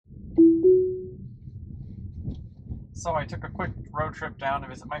So I took a quick road trip down to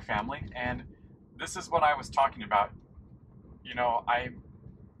visit my family, and this is what I was talking about. You know,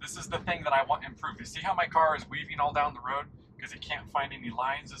 this is the thing that I want improved. You see how my car is weaving all down the road because it can't find any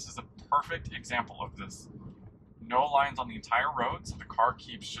lines? This is a perfect example of this. No lines on the entire road, so the car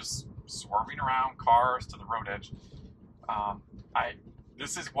keeps just swerving around cars to the road edge.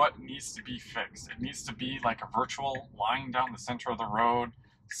 This is what needs to be fixed. It needs to be like a virtual line down the center of the road,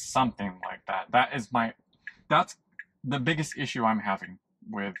 something like that. That's the biggest issue I'm having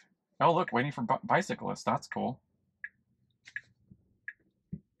with, oh look, waiting for bicyclists, that's cool.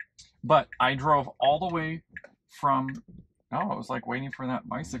 But I drove all the way from, oh, it was like waiting for that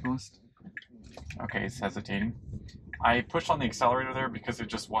bicyclist. Okay, it's hesitating. I pushed on the accelerator there because it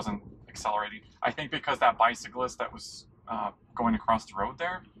just wasn't accelerating. I think because that bicyclist that was going across the road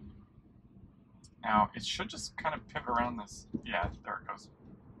there. Now, it should just kind of pivot around this. Yeah, there it goes.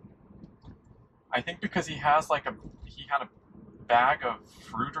 I think because he had a bag of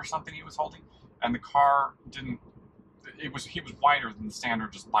fruit or something he was holding, and the car didn't, he was wider than the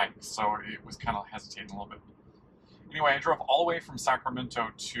standard just bike, so it was kind of hesitating a little bit. Anyway, I drove all the way from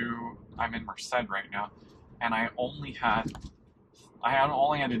Sacramento to, I'm in Merced right now, and I only had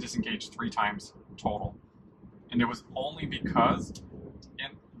to disengage 3 times total. And it was only because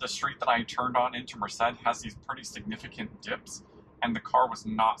in the street that I turned on into Merced has these pretty significant dips, and the car was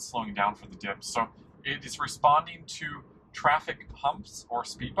not slowing down for the dips. So it is responding to traffic humps or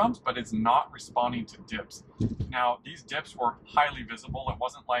speed bumps, but it's not responding to dips. Now, these dips were highly visible. It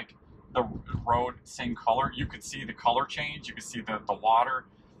wasn't like the road same color. You could see the color change. You could see the water,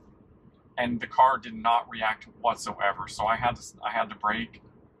 and the car did not react whatsoever. So I had to brake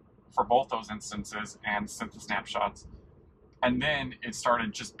for both those instances and sent the snapshots. And then it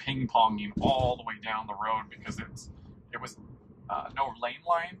started just ping-ponging all the way down the road because it was no lane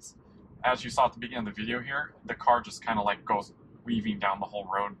lines. As you saw at the beginning of the video here, the car just kind of like goes weaving down the whole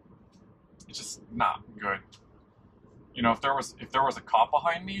road. It's just not good. You know, if there was a cop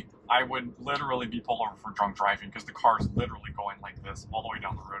behind me, I would literally be pulled over for drunk driving because the car is literally going like this all the way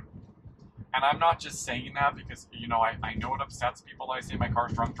down the road. And I'm not just saying that because, you know, I know it upsets people that I say my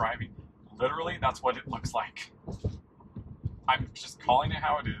car's drunk driving. Literally, that's what it looks like. I'm just calling it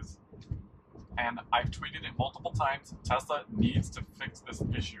how it is. And I've tweeted it multiple times. Tesla needs to fix this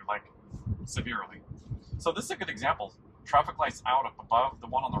issue, like, severely. So this is a good example. Traffic lights out up above. The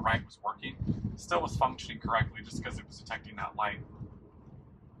one on the right was working. Still was functioning correctly just because it was detecting that light.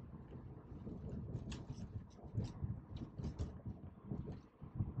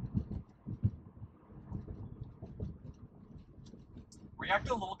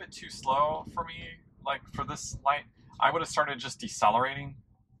 Reacted a little bit too slow for me, like for this light. I would have started just decelerating,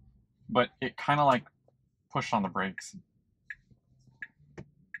 but it kind of like pushed on the brakes.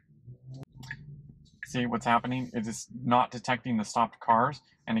 See what's happening? It is not detecting the stopped cars,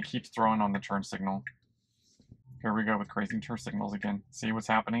 and it keeps throwing on the turn signal. Here we go with crazy turn signals again. See what's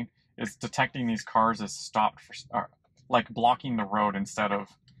happening? It's detecting these cars as stopped, like blocking the road instead of...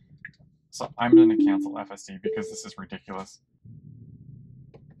 So I'm going to cancel FSD because this is ridiculous.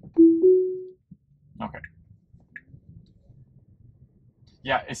 Okay.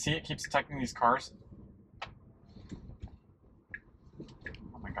 Yeah, see, it keeps detecting these cars.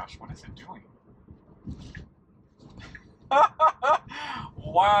 Oh my gosh, what is it doing?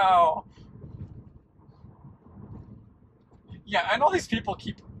 Wow. Yeah, and all these people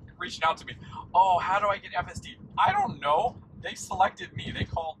keep reaching out to me. Oh, how do I get FSD? I don't know. They selected me. They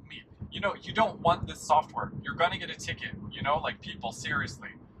called me. You know, you don't want this software. You're going to get a ticket. You know, like, people, seriously.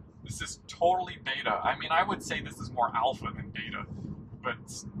 This is totally beta. I mean, I would say this is more alpha than beta. But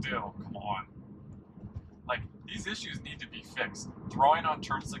still, come on. Like, these issues need to be fixed. Throwing on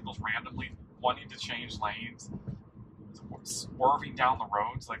turn signals randomly, wanting to change lanes, swerving down the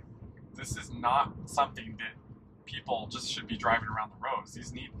roads. Like, this is not something that people just should be driving around the roads.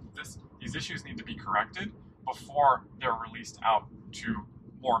 These issues need to be corrected before they're released out to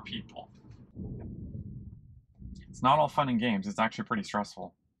more people. It's not all fun and games. It's actually pretty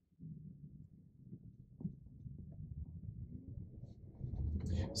stressful.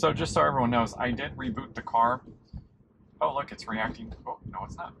 So just so everyone knows, I did reboot the car. Oh, look, it's reacting. Oh, no,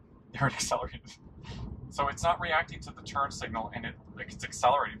 it's not. There it accelerated. So it's not reacting to the turn signal, and it's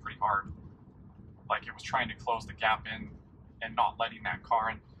accelerating pretty hard. Like it was trying to close the gap in and not letting that car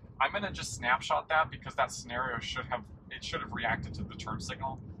in. I'm going to just snapshot that because that scenario should have reacted to the turn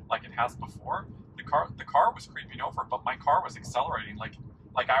signal like it has before. The car was creeping over, but my car was accelerating like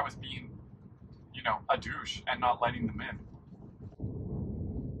I was being, you know, a douche and not letting them in.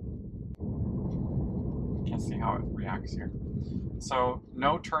 Can't see how it reacts here. So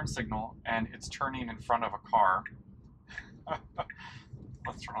no turn signal, and it's turning in front of a car.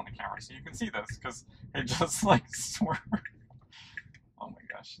 Let's turn on the camera so you can see this, because it just like swerved. Oh my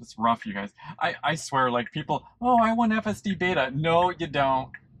gosh, it's rough, you guys. I swear, like people, oh, I want FSDBETA. No, you don't.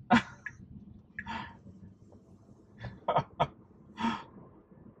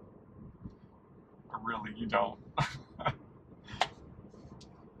 Really, you don't.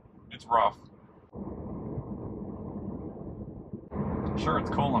 It's rough. Sure, it's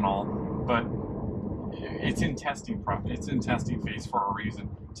cool and all, but it's in testing phase for a reason,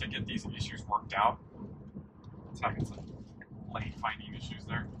 to get these issues worked out. It's having some lane finding issues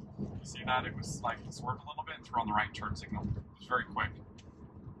there. You see that? It was like it swerved a little bit and threw on the right turn signal. It was very quick.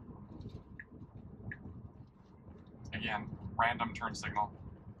 Again, random turn signal.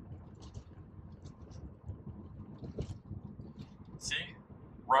 See?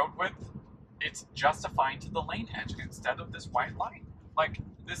 Road width, it's justifying to the lane edge instead of this white line. Like,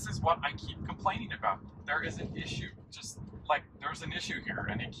 this is what I keep complaining about. There is an issue, just like there's an issue here,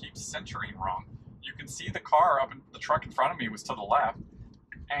 and it keeps centering wrong. You can see the car up in the truck in front of me was to the left,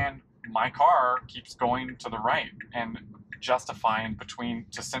 and my car keeps going to the right and justifying between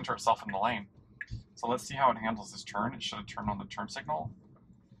to center itself in the lane. So let's see how it handles this turn. It should have turned on the turn signal.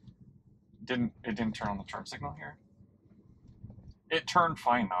 It didn't turn on the turn signal here. It turned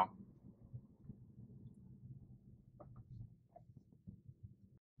fine though.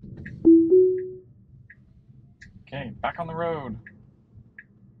 Okay, back on the road.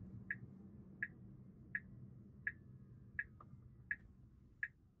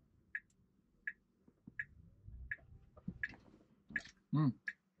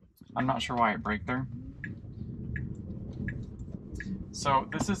 I'm not sure why it braked there. So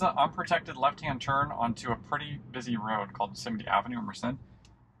this is an unprotected left-hand turn onto a pretty busy road called Yosemite Avenue in Merced.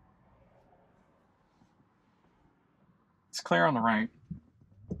 It's clear on the right.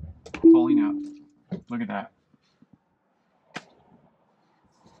 Pulling out. Look at that.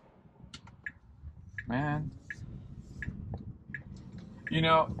 Man. You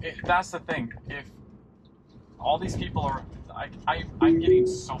know, that's the thing. If all these people are... I'm getting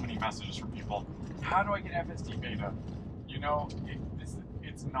so many messages from people. How do I get FSDBETA? You know,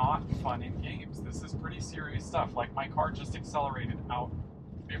 it's not fun in games. This is pretty serious stuff. Like, my car just accelerated out.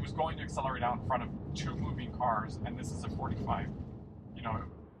 It was going to accelerate out in front of two moving cars, and this is a 45. You know,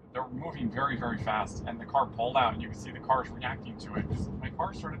 they're moving very, very fast, and the car pulled out, and you can see the cars reacting to it. My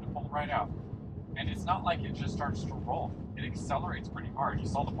car started to pull right out. And it's not like it just starts to roll. It accelerates pretty hard. You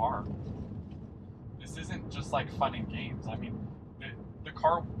saw the bar. This isn't just like fun in games. I mean, the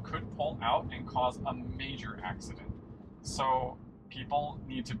car could pull out and cause a major accident. So people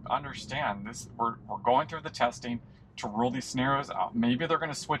need to understand this. We're going through the testing to rule these scenarios out. Maybe they're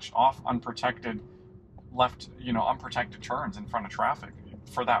going to switch off unprotected unprotected turns in front of traffic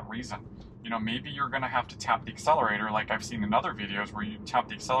for that reason. You know, maybe you're going to have to tap the accelerator, like I've seen in other videos where you tap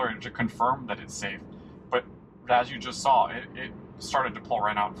the accelerator to confirm that it's safe. But as you just saw, it started to pull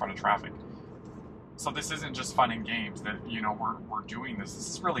right out in front of traffic. So this isn't just fun and games that, you know, we're doing this. This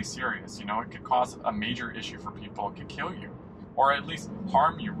is really serious. You know, it could cause a major issue for people. It could kill you, or at least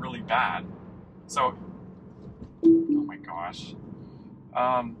harm you really bad. So, oh my gosh.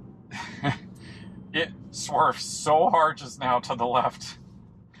 It swerved so hard just now to the left.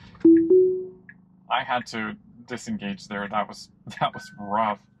 I had to disengage there. That was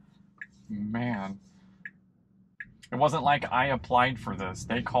rough. Man. It wasn't like I applied for this.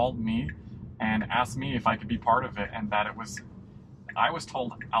 They called me and asked me if I could be part of it, and that I was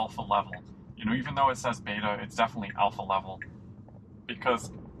told alpha level. You know, even though it says beta, it's definitely alpha level.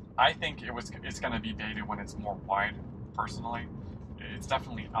 Because I think it's gonna be beta when it's more wide, personally. It's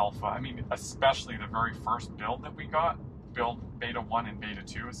definitely alpha. I mean, especially the very first build that we got, build beta 1 and beta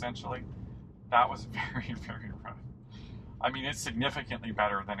 2 essentially. That was very, very rough. I mean, it's significantly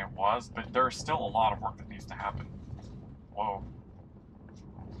better than it was, but there's still a lot of work that needs to happen. Whoa.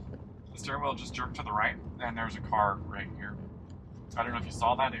 The steering wheel just jerked to the right, and there's a car right here. I don't know if you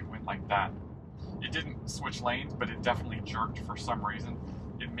saw that, it went like that. It didn't switch lanes, but it definitely jerked for some reason.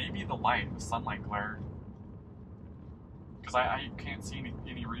 It may be the light, the sunlight glare. Because I can't see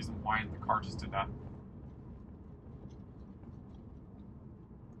any reason why the car just did that.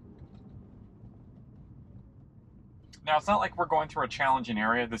 Now, it's not like we're going through a challenging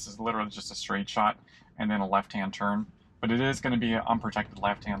area. This is literally just a straight shot and then a left-hand turn. But it is going to be an unprotected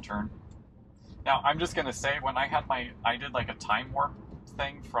left-hand turn. Now, I'm just going to say, when I did like a time warp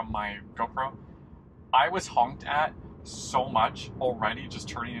thing from my GoPro, I was honked at so much already just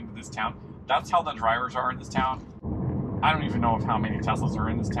turning into this town. That's how the drivers are in this town. I don't even know how many Teslas are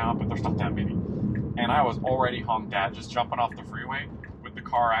in this town, but there's not that many. And I was already honked at just jumping off the freeway with the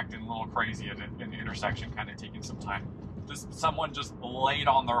car acting a little crazy at an intersection, kind of taking some time. someone just laid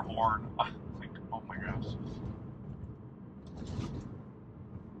on their horn. Like, oh my gosh.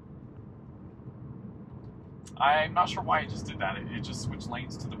 I'm not sure why it just did that. It just switched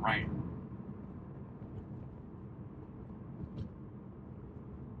lanes to the right.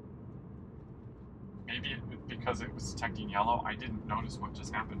 Maybe because it was detecting yellow, I didn't notice what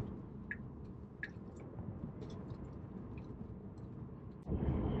just happened.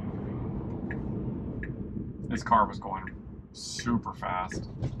 This car was going super fast.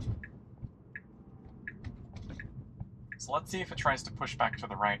 So let's see if it tries to push back to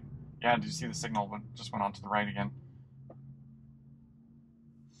the right. Yeah, did you see the signal just went on to the right again?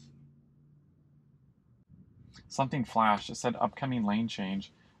 Something flashed. It said upcoming lane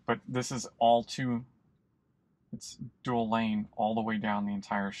change, but this is it's dual lane all the way down the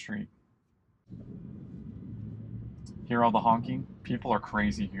entire street. Hear all the honking? People are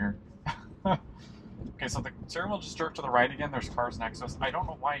crazy here. Okay, so the steering wheel just jerked to the right again. There's cars next to us. I don't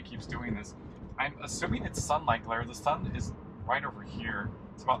know why it keeps doing this. I'm assuming it's sunlight glare. The sun is right over here.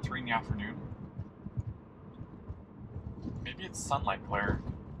 It's about 3 in the afternoon. Maybe it's sunlight glare.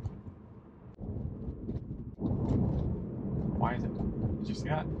 Why is it? Did you see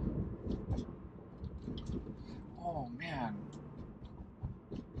that? Oh, man.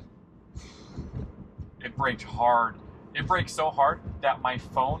 It braked hard. It braked so hard that my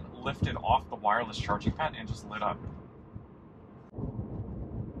phone lifted off the wireless charging pad and just lit up.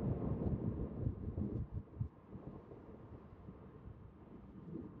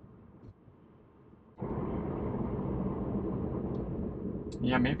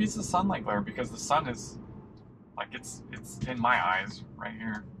 Yeah, maybe it's the sunlight glare because the sun is, like, it's in my eyes right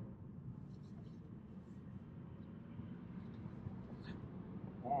here.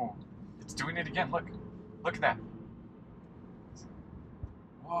 Whoa, it's doing it again. Look at that.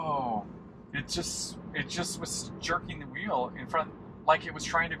 Whoa, it just was jerking the wheel in front, like it was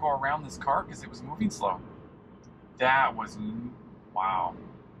trying to go around this car because it was moving slow. That was, wow.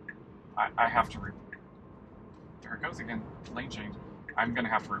 I have to, there it goes again, lane change. I'm gonna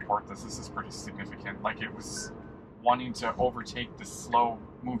have to report this. This is pretty significant. Like it was wanting to overtake this slow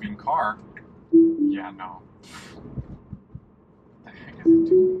moving car. Yeah, no. What the heck is it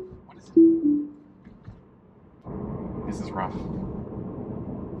doing? What is it? This is rough.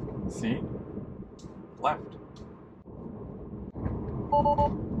 See? Left.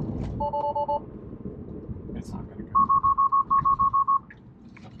 It's not gonna go.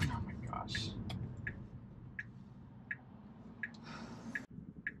 Oh my gosh.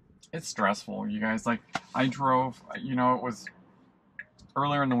 It's stressful, you guys. Like, I drove, you know, it was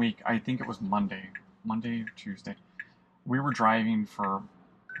earlier in the week. I think it was Monday or Tuesday. We were driving for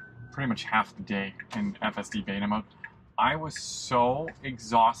pretty much half the day in FSDBETA mode. I was so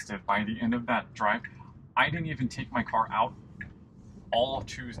exhausted by the end of that drive. I didn't even take my car out all of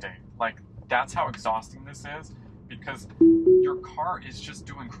Tuesday. Like, that's how exhausting this is because your car is just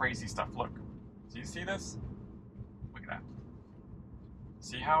doing crazy stuff. Look, do you see this? Look at that.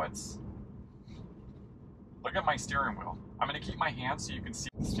 See how it's... Look at my steering wheel. I'm going to keep my hand so you can see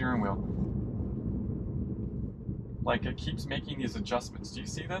the steering wheel. Like, it keeps making these adjustments. Do you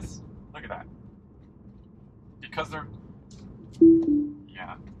see this? Look at that. Because they're...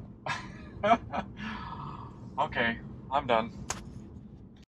 Yeah. Okay, I'm done.